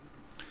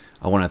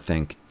I want to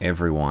thank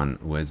everyone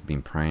who has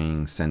been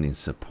praying, sending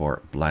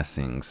support,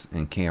 blessings,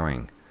 and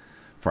caring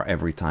for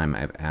every time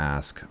I've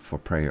asked for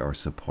prayer or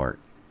support.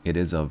 It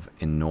is of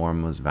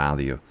enormous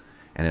value,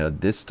 and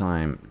at this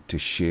time to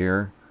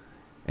share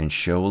and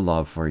show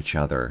love for each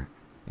other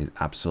is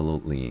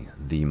absolutely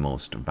the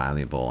most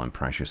valuable and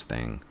precious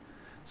thing.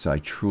 So I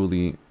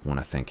truly want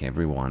to thank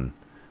everyone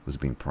who's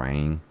been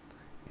praying,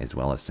 as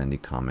well as sending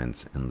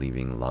comments and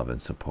leaving love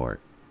and support.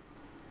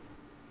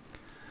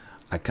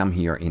 I come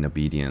here in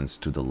obedience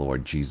to the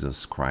Lord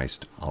Jesus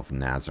Christ of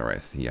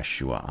Nazareth,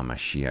 Yeshua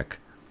HaMashiach.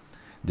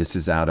 This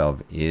is out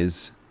of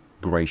His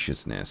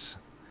graciousness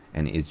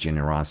and His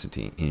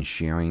generosity in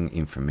sharing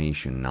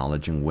information,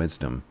 knowledge, and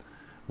wisdom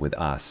with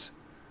us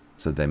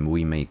so that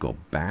we may go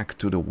back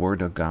to the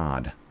Word of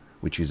God,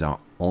 which is our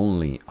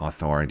only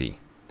authority,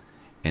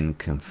 and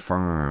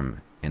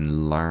confirm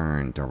and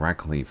learn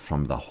directly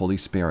from the Holy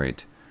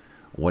Spirit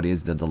what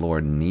is that the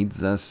Lord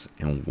needs us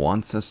and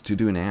wants us to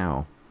do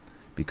now.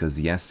 Because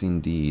yes,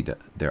 indeed,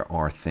 there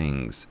are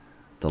things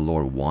the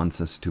Lord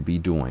wants us to be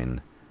doing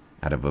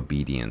out of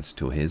obedience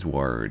to His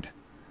word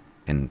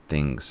and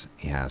things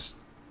He has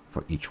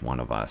for each one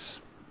of us.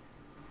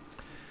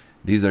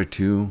 These are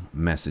two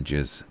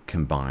messages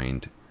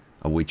combined,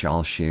 of which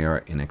I'll share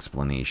an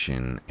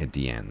explanation at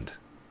the end.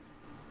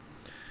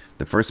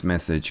 The first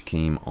message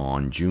came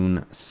on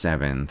June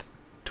 7th,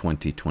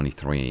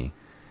 2023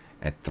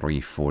 at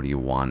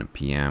 3:41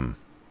 p.m.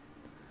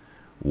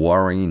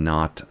 Worry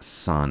not,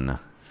 son,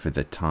 for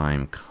the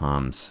time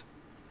comes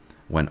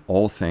when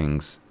all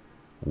things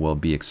will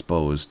be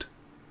exposed.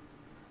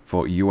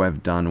 For you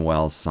have done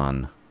well,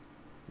 son.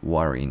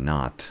 Worry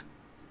not.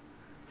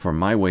 For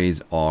my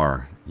ways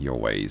are your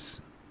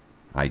ways.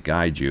 I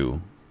guide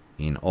you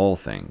in all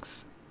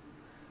things.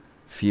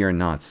 Fear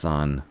not,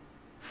 son,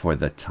 for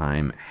the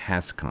time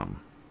has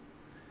come,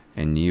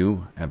 and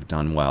you have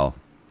done well.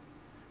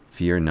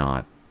 Fear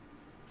not,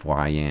 for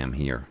I am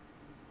here.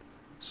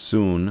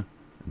 Soon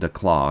the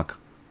clock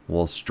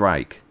will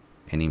strike,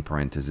 and in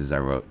parentheses I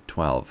wrote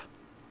 12.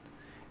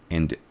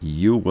 And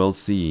you will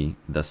see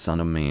the Son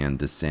of Man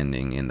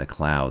descending in the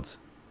clouds.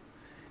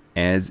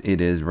 As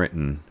it is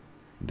written,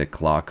 the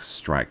clock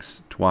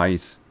strikes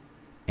twice,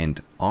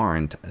 and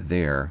aren't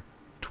there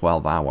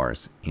 12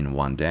 hours in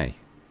one day?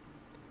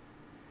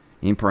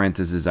 In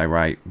parentheses I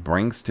write,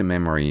 brings to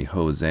memory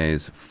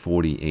Hosea's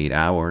 48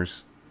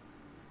 hours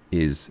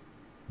is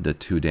the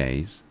 2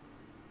 days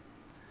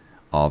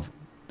of,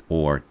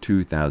 or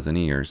 2,000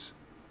 years,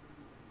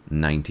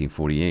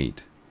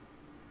 1948,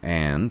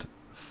 and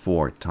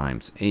 4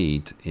 times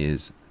 8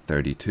 is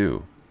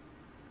 32.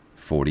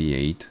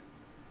 48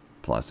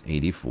 plus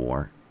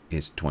 84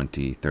 is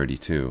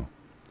 2032.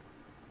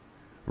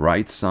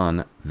 Write,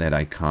 son, that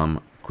I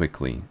come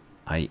quickly.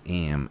 I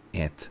am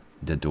at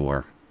the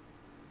door.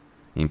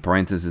 In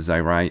parentheses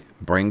I write,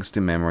 brings to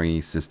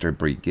memory Sister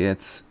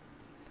Brigitte's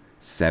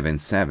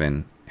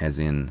 7:7, as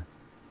in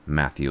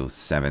Matthew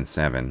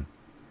 7:7,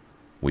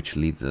 which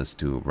leads us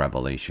to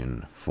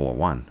Revelation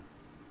 4:1.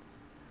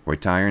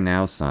 Retire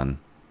now, son.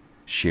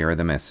 Share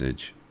the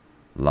message.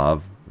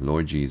 Love,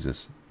 Lord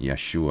Jesus,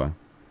 Yeshua,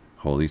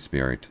 Holy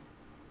Spirit,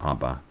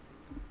 Abba.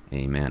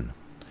 Amen.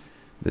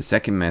 The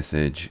second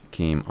message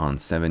came on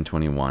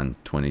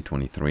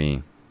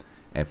 7/21/2023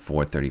 at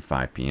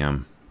 4:35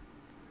 p.m.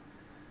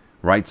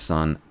 Right,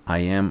 son, I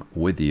am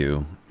with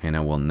you, and I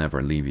will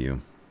never leave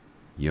you.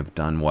 You have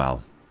done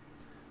well.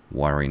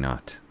 Worry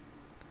not.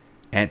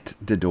 At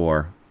the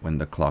door, when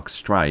the clock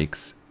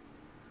strikes,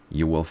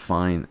 you will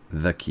find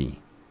the key,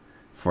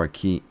 for a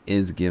key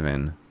is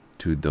given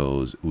to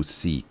those who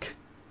seek.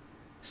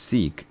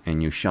 Seek,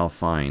 and you shall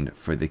find,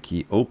 for the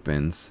key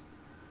opens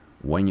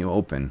when you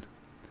open,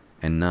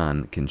 and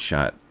none can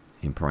shut,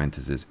 in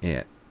parentheses,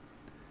 it.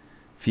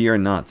 Fear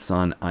not,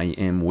 son, I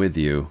am with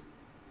you,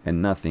 and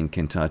nothing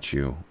can touch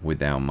you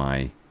without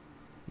my,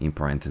 in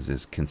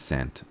parentheses,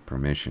 consent,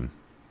 permission.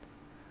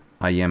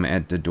 I am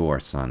at the door,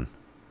 son.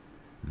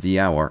 The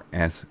hour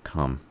has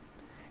come,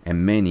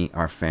 and many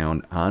are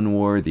found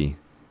unworthy,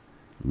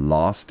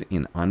 lost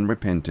in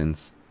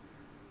unrepentance,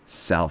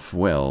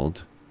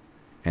 self-willed,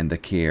 and the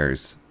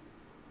cares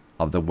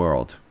of the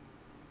world.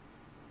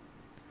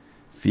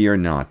 Fear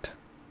not,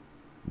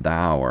 the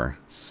hour,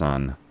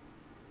 son,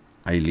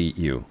 I lead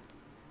you.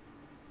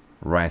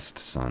 Rest,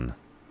 son,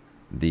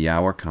 the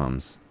hour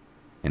comes,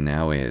 and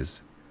now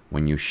is,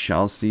 when you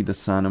shall see the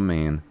Son of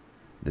Man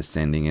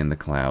descending in the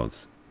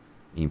clouds,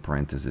 in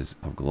parentheses,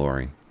 of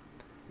glory.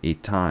 A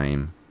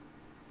time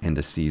and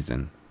a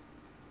season.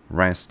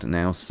 Rest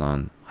now,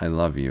 son, I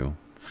love you.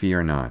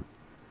 Fear not.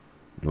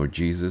 Lord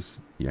Jesus,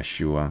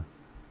 Yeshua,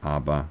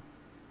 Abba,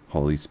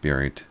 Holy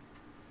Spirit.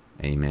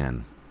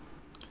 Amen.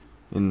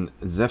 In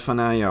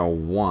Zephaniah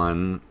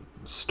 1,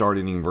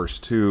 starting in verse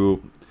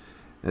 2,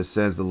 it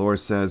says, the Lord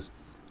says,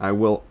 I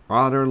will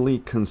utterly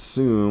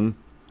consume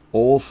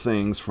all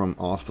things from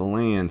off the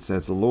land,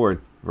 says the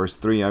Lord. Verse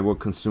 3, I will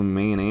consume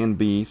man and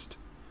beast.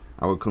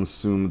 I will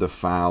consume the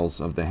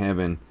fowls of the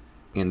heaven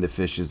and the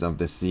fishes of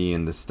the sea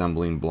and the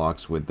stumbling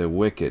blocks with the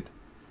wicked.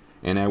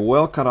 And I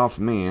will cut off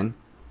man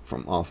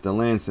from off the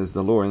land, says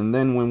the Lord. And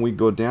then when we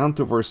go down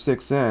to verse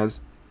 6 says,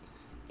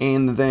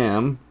 and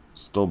them,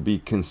 still be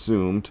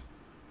consumed,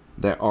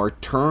 that are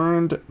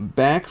turned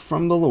back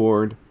from the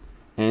Lord,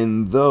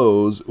 and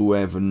those who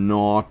have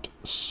not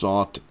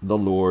sought the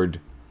Lord,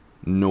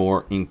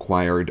 nor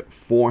inquired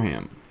for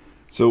him.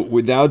 So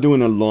without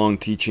doing a long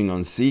teaching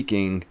on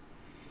seeking,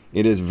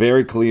 it is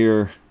very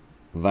clear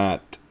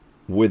that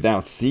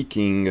without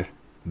seeking,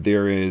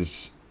 there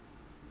is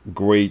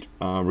great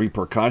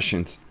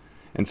repercussions.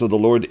 And so the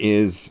Lord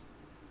is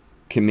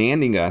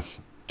commanding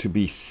us to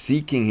be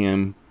seeking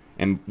him.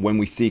 And when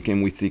we seek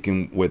him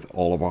with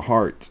all of our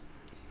hearts.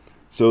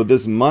 So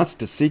this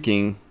must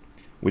seeking,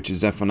 which is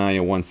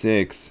Zephaniah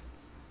 1:6,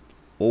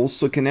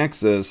 also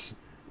connects us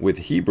with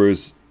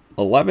Hebrews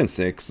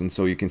 11:6. And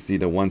so you can see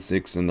the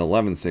 1:6 and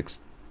 11:6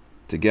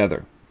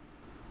 together.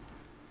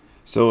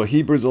 So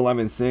Hebrews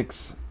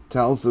 11:6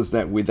 tells us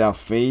that without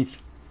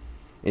faith,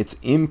 it's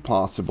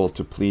impossible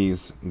to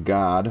please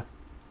God.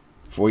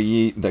 For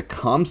ye that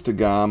comes to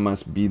God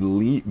must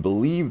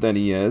believe that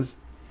he is,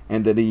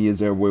 and that he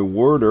is a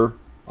rewarder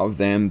of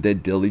them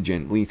that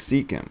diligently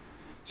seek him.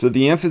 So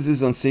the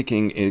emphasis on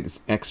seeking is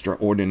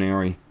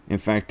extraordinary. In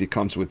fact, it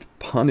comes with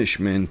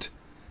punishment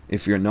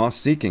if you're not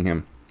seeking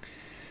him.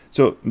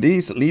 So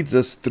this leads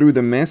us through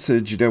the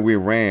message that we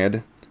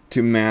read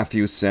to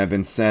Matthew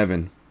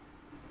 7:7.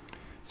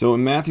 So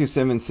in Matthew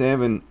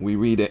 7:7, we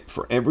read it,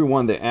 for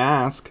everyone that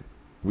asks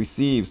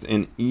receives,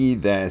 and he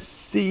that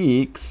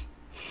seeks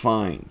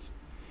finds,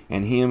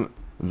 and him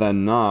that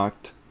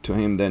knocked, to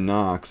him that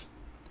knocks,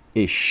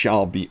 it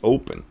shall be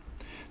open.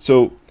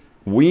 So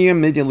we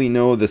immediately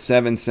know the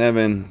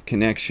 7:7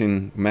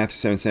 connection, Matthew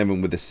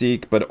 7:7, with the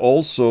seek, but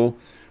also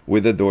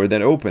with the door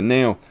that opened.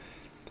 Now,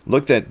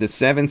 look at the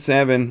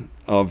 7:7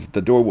 of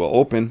the door will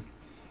open.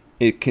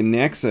 It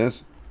connects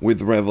us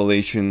with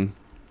Revelation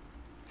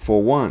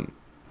 4:1.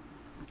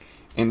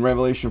 And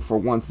Revelation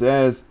 4:1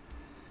 says,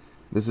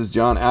 this is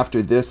John,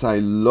 after this I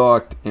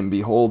looked, and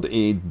behold,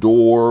 a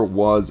door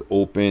was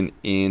open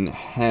in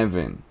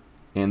heaven.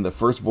 And the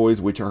first voice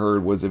which I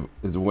heard was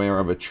aware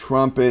of a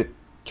trumpet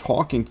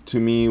talking to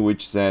me,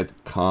 which said,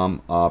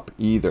 come up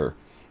either,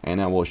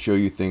 and I will show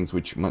you things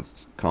which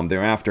must come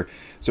thereafter.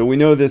 So we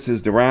know this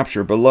is the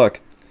rapture, but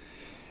look,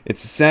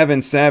 it's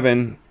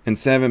 7:7, and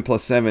 7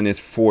 plus 7 is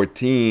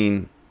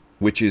 14,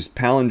 which is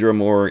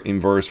palindrome or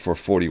inverse for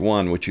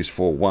 41, which is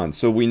 4:1.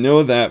 So we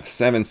know that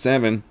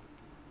 7:7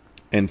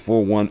 and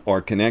 4:1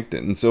 are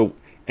connected. And so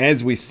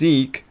as we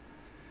seek,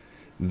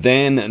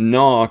 then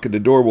knock, the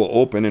door will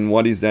open. And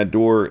what is that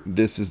door?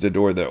 This is the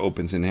door that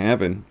opens in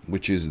heaven,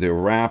 which is the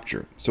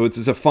rapture. So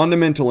it's a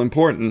fundamental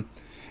important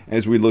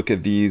as we look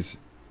at these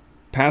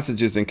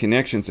passages and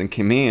connections and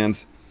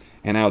commands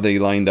and how they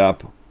lined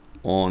up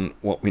on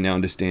what we now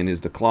understand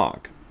is the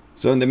clock.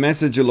 So in the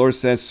message, the Lord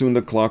says, soon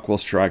the clock will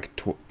strike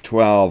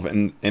 12.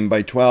 And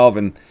by 12,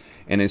 and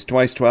it's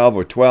twice 12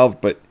 or 12,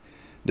 but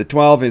the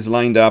 12 is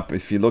lined up.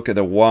 If you look at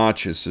the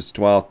watch, it's just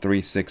 12,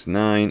 3, 6,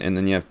 9, and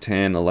then you have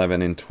 10,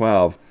 11, and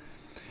 12.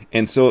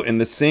 And so in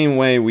the same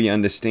way, we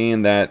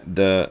understand that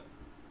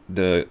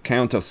the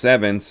count of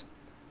sevens,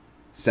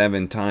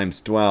 7 times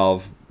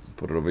 12,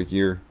 put it over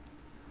here,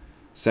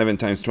 7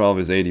 times 12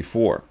 is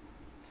 84.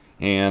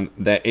 And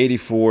that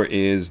 84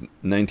 is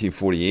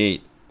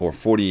 1948, or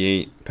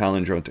 48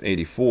 palindrome to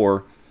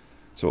 84.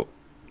 So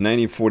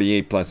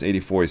 1948 plus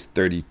 84 is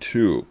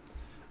 32.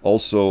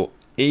 Also,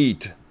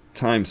 8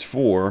 times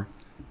 4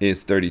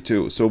 is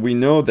 32. So we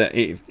know that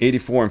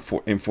 84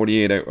 and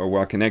 48 are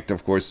well connected.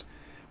 Of course,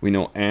 we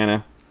know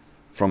Anna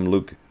from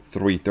Luke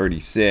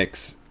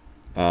 3:36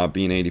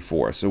 being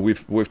 84. So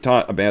we've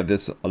taught about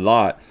this a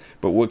lot.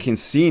 But what we can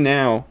see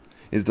now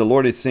is the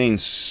Lord is saying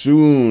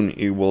soon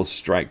it will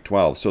strike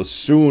 12. So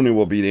soon it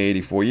will be the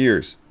 84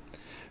 years.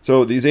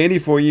 So these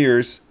 84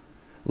 years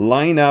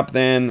line up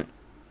then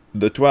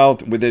the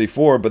 12 with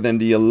 84, but then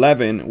the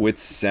 11 with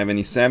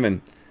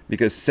 77.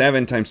 Because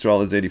 7 times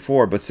 12 is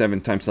 84, but 7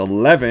 times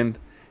 11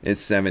 is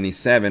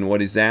 77. What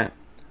is that?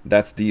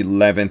 That's the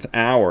 11th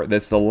hour.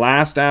 That's the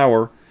last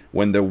hour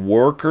when the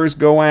workers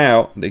go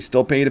out, they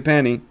still pay the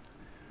penny,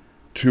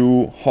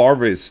 to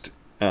harvest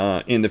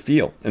in the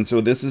field. And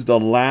so this is the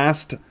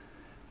last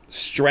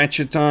stretch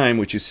of time,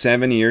 which is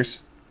 7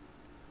 years,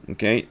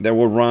 okay, that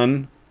will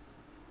run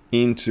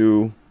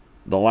into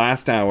the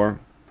last hour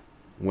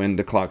when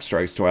the clock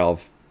strikes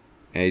 12,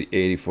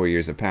 84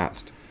 years have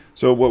passed.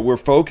 So what we're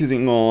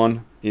focusing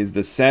on is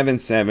the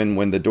 7:7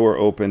 when the door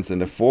opens,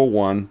 and the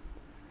 4:1,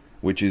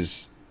 which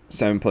is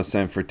 7 plus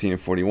 7, 14,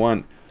 and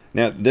 41.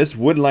 Now, this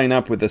would line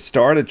up with the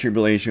start of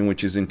tribulation,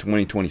 which is in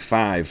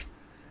 2025.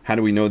 How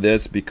do we know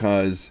this?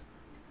 Because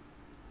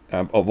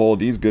of all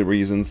these good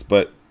reasons,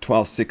 but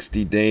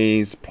 1260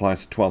 days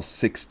plus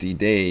 1260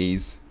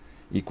 days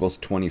equals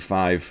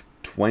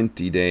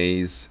 2520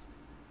 days,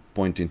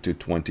 pointing to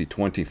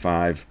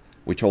 2025,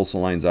 which also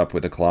lines up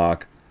with the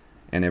clock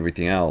and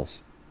everything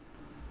else.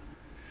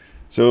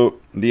 So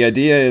the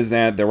idea is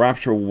that the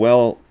rapture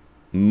will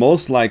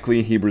most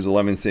likely, Hebrews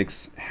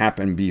 11:6,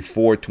 happen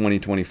before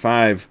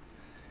 2025.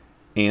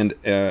 And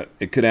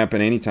it could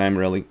happen anytime,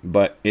 really.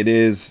 But it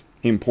is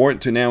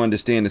important to now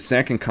understand the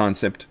second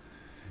concept,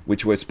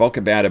 which we spoke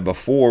about it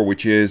before,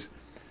 which is,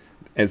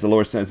 as the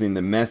Lord says in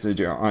the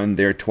message, on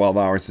there 12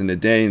 hours in a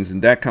day.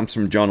 And that comes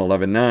from John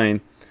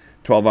 11:9.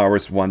 12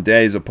 hours one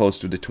day as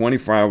opposed to the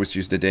 24 hours, which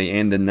is the day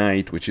and the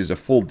night, which is a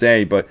full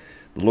day. But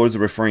the Lord is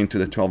referring to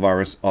the 12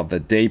 hours of the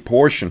day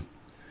portion.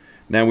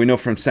 Now we know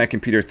from 2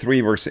 Peter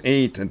 3, verse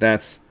 8,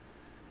 that's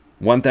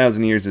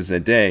 1,000 years is a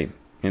day.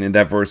 And in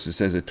that verse it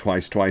says it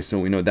twice. So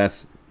we know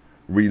that's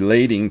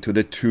relating to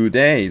the 2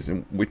 days.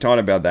 And we taught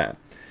about that.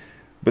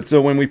 But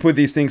so when we put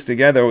these things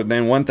together,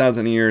 then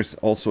 1,000 years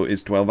also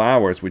is 12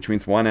 hours, which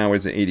means 1 hour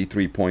is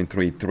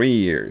 83.33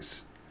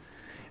 years.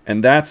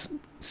 And that's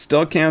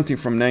still counting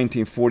from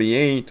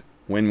 1948.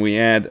 When we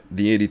add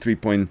the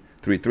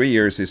 83.33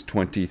 years is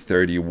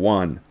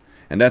 2031.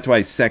 And that's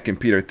why 2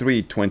 Peter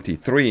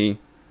 3:23,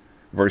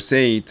 verse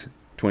 8,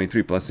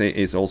 23 plus 8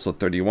 is also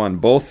 31.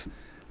 Both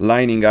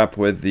lining up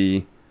with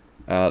the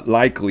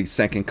likely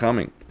second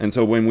coming. And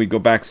so when we go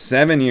back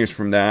 7 years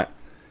from that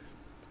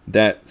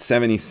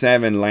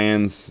 77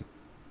 lands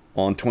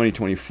on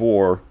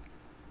 2024,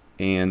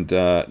 and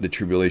the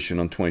tribulation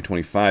on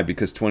 2025,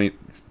 because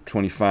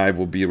 2025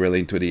 will be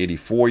related to the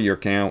 84-year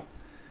count,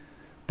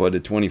 but the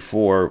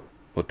 2024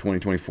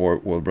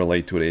 will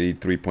relate to the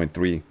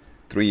 83.33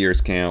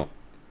 years count.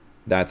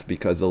 That's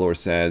because the Lord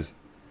says,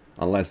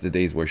 unless the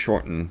days were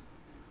shortened,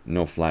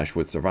 no flesh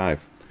would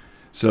survive.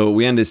 So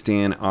we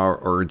understand how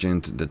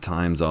urgent the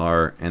times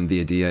are, and the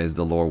idea is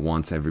the Lord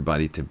wants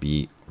everybody to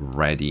be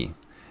ready.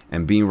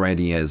 And being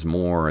ready is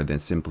more than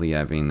simply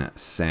having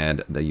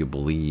said that you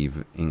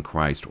believe in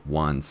Christ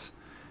once.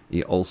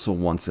 He also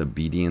wants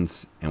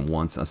obedience and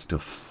wants us to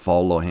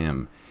follow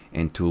him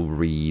and to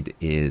read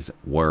his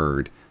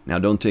word. Now,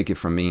 don't take it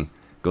from me.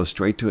 Go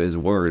straight to his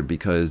word,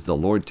 because the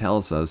Lord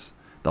tells us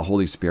the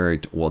Holy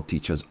Spirit will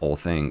teach us all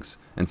things.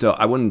 And so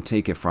I wouldn't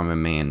take it from a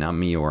man, not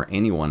me or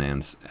anyone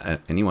else,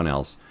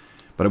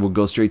 but I would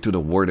go straight to the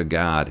word of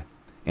God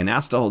and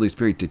ask the Holy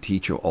Spirit to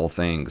teach you all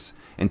things,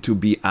 and to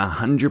be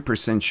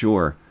 100%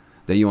 sure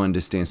that you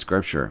understand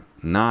Scripture,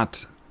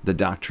 not the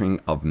doctrine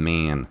of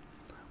man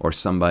or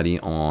somebody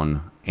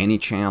on any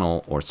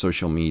channel or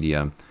social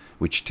media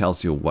which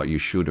tells you what you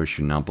should or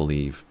should not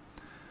believe.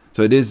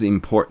 So it is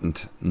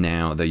important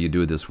now that you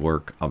do this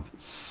work of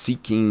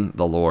seeking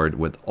the Lord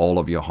with all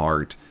of your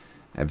heart.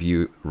 As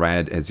you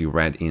read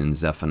in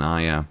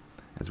Zephaniah,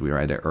 as we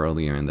read it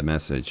earlier in the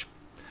message,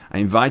 I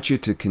invite you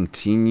to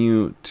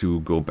continue to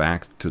go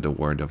back to the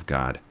Word of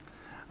God.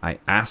 I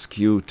ask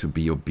you to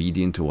be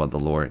obedient to what the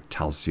Lord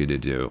tells you to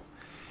do.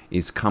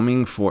 He's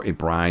coming for a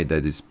bride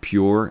that is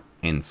pure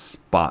and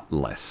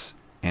spotless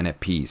and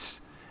at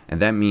peace.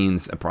 And that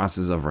means a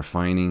process of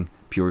refining,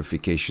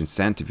 purification,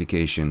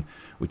 sanctification,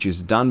 which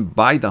is done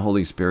by the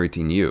Holy Spirit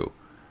in you.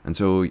 And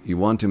so you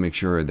want to make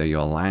sure that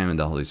you're allowing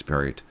the Holy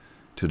Spirit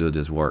to do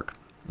this work.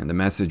 And the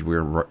message we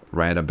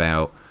read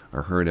about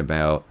or heard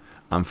about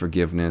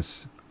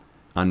unforgiveness,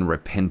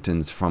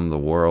 unrepentance from the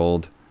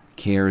world,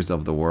 cares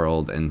of the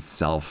world, and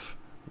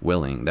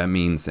self-willing. That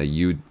means that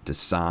you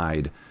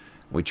decide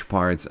which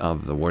parts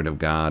of the Word of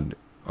God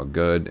are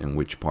good and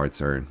which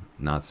parts are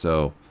not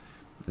so.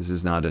 This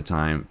is not a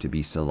time to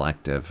be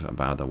selective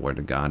about the Word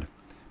of God,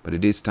 but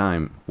it is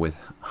time with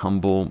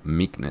humble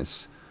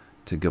meekness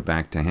to go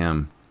back to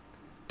Him,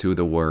 to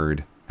the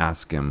Word,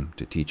 ask Him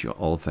to teach you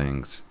all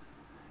things,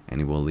 and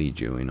He will lead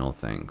you in all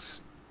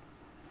things.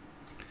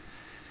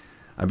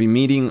 I'll be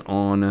meeting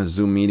on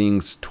Zoom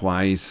meetings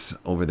twice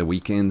over the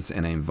weekends,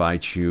 and I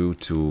invite you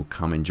to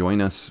come and join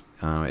us.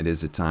 It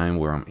is a time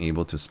where I'm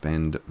able to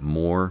spend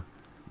more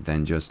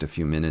than just a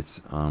few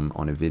minutes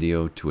on a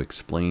video to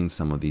explain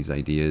some of these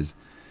ideas.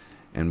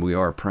 And we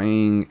are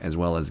praying as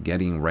well as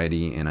getting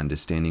ready and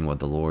understanding what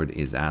the Lord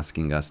is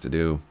asking us to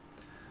do.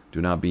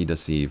 Do not be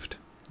deceived.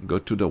 Go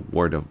to the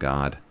Word of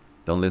God.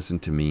 Don't listen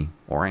to me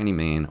or any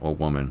man or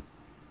woman,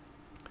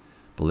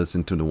 but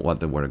listen to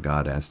what the Word of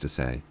God has to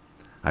say.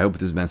 I hope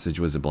this message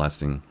was a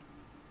blessing.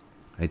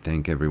 I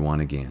thank everyone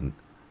again.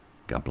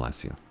 God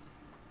bless you.